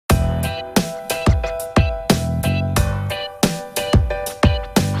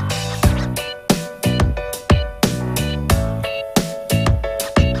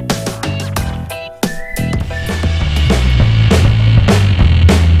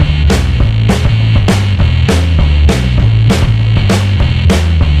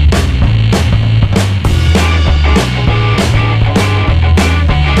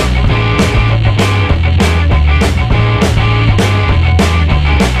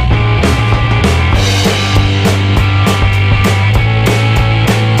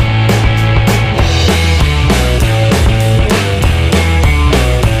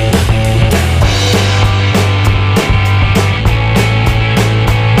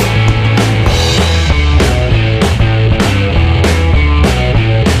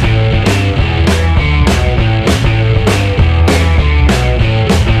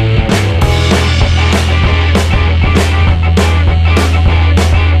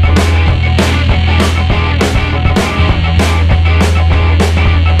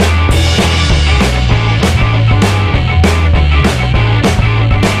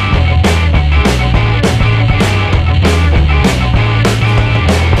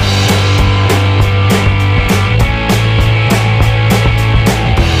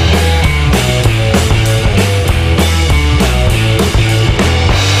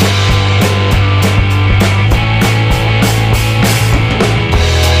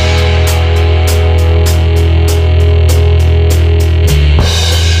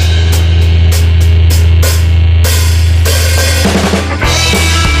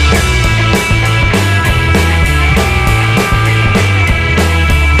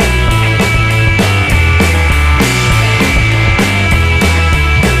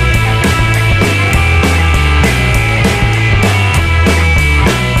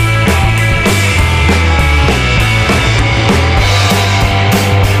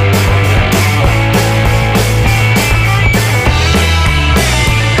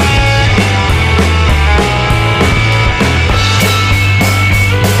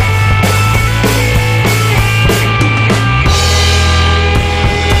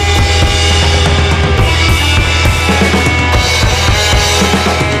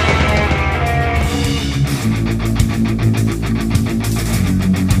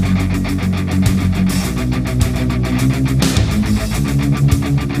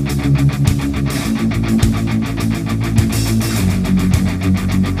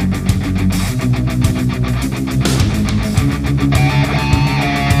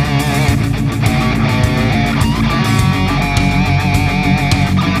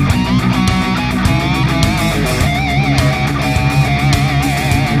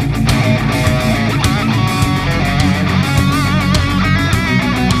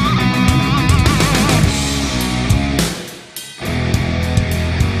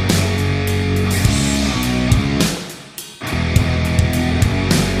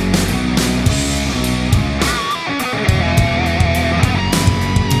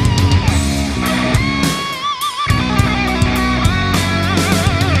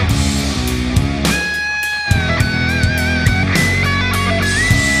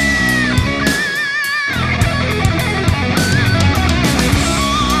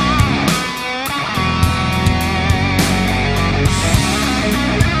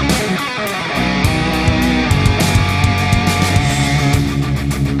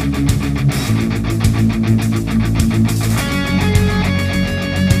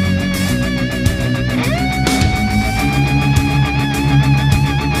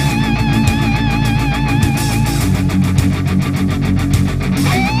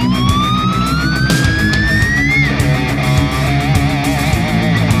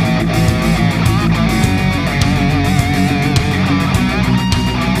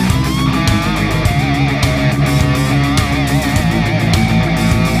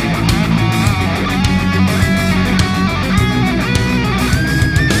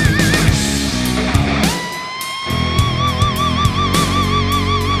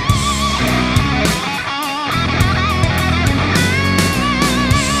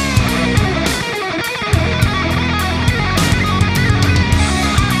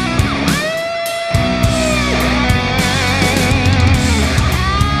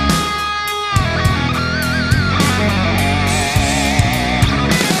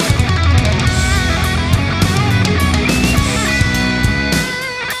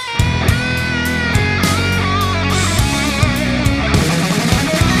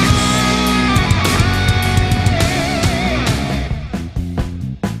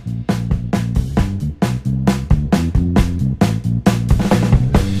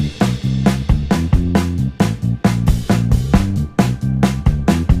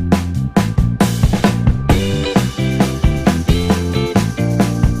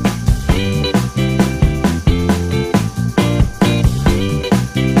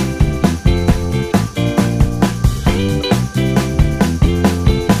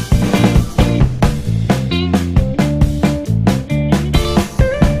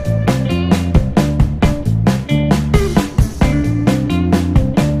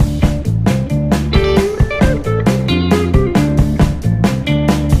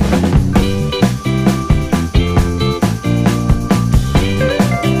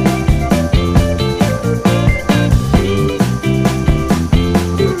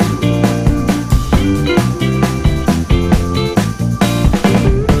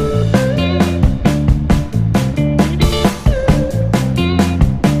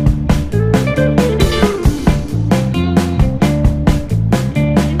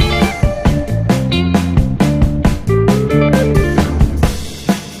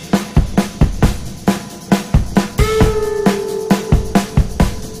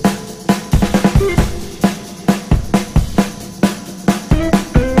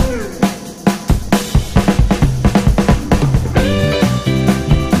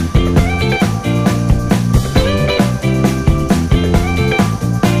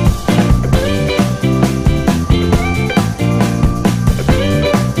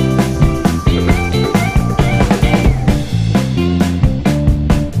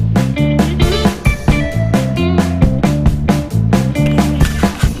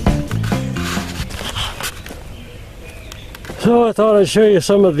I thought I'd show you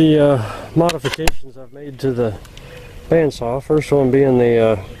some of the modifications I've made to the bandsaw. First one being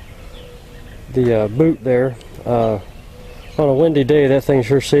the boot there. On a windy day, that thing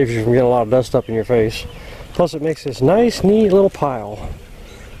sure saves you from getting a lot of dust up in your face. Plus it makes this nice, neat little pile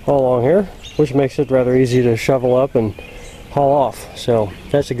all along here, which makes it rather easy to shovel up and haul off. So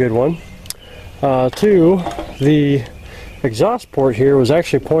that's a good one. Two, the exhaust port here was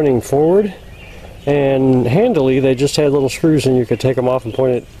actually pointing forward, and handily they just had little screws and you could take them off and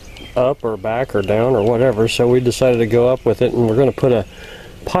point it up or back or down or whatever. So we decided to go up with it, and we're going to put a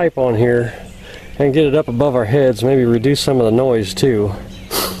pipe on here and get it up above our heads, maybe reduce some of the noise too.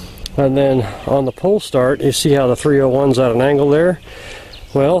 And then on the pull start, you see how the 301's at an angle there?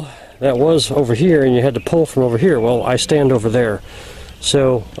 Well, that was over here and you had to pull from over here. Well, I stand over there.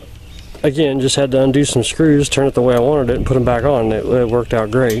 So again, just had to undo some screws, turn it the way I wanted it, and put them back on. It worked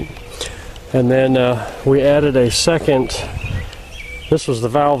out great. And then we added a second, this was the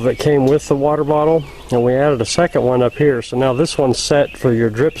valve that came with the water bottle, and we added a second one up here. So now this one's set for your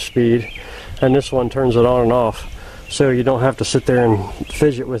drip speed, and this one turns it on and off. So you don't have to sit there and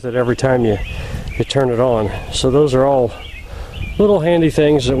fidget with it every time you turn it on. So those are all little handy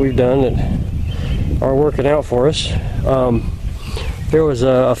things that we've done that are working out for us. There was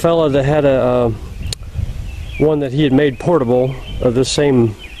a fella that had a one that he had made portable of this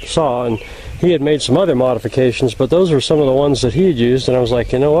same saw, and he had made some other modifications, but those were some of the ones that he had used, and I was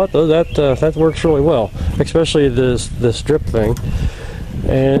like, you know what, that works really well, especially this drip thing.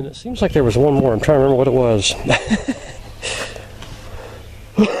 And it seems like there was one more. I'm trying to remember what it was.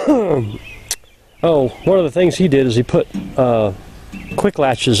 Oh, one of the things he did is he put quick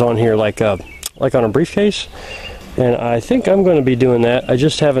latches on here, like on a briefcase. And I think I'm going to be doing that. I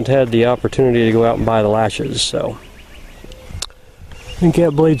just haven't had the opportunity to go out and buy the latches, so I think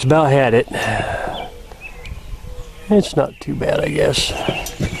that blade's about had it. It's not too bad, I guess.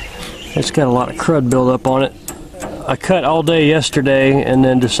 It's got a lot of crud buildup on it. I cut all day yesterday and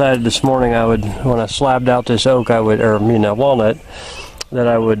then decided this morning I would, when I slabbed out this oak, walnut, that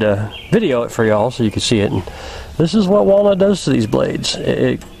I would video it for y'all so you could see it. And this is what walnut does to these blades.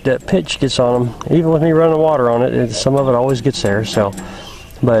 That pitch gets on them. Even with me running water on it, some of it always gets there. So,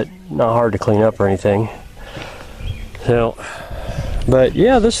 but not hard to clean up or anything. So, but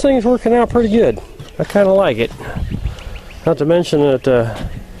yeah, this thing's working out pretty good. I kind of like it. Not to mention that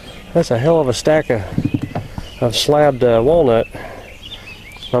that's a hell of a stack of slabbed walnut.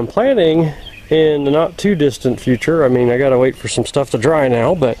 I'm planning in the not too distant future, I mean, I gotta wait for some stuff to dry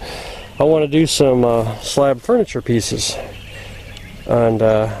now, but I want to do some slab furniture pieces. And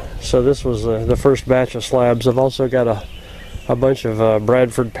so this was the first batch of slabs. I've also got a bunch of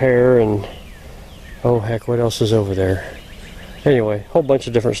Bradford pear and, oh heck, what else is over there? Anyway, a whole bunch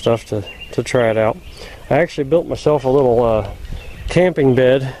of different stuff to try it out. I actually built myself a little camping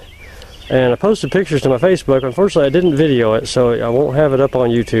bed, and I posted pictures to my Facebook. Unfortunately, I didn't video it, so I won't have it up on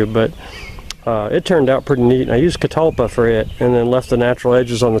YouTube, but it turned out pretty neat. I used catalpa for it, and then left the natural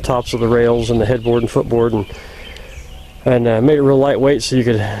edges on the tops of the rails and the headboard and footboard, and made it real lightweight so you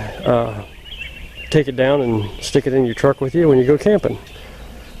could take it down and stick it in your truck with you when you go camping.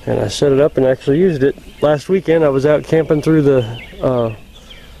 And I set it up and actually used it. Last weekend I was out camping through the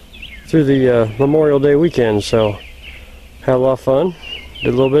Memorial Day weekend, so had a lot of fun. Did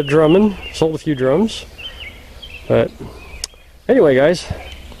a little bit of drumming, sold a few drums. But anyway, guys,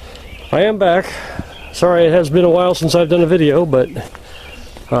 I am back. Sorry it has been a while since I've done a video, but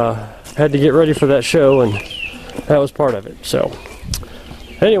had to get ready for that show, and that was part of it. So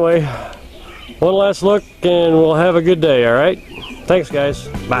anyway, one last look and we'll have a good day, alright? Thanks, guys.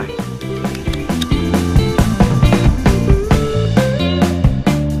 Bye.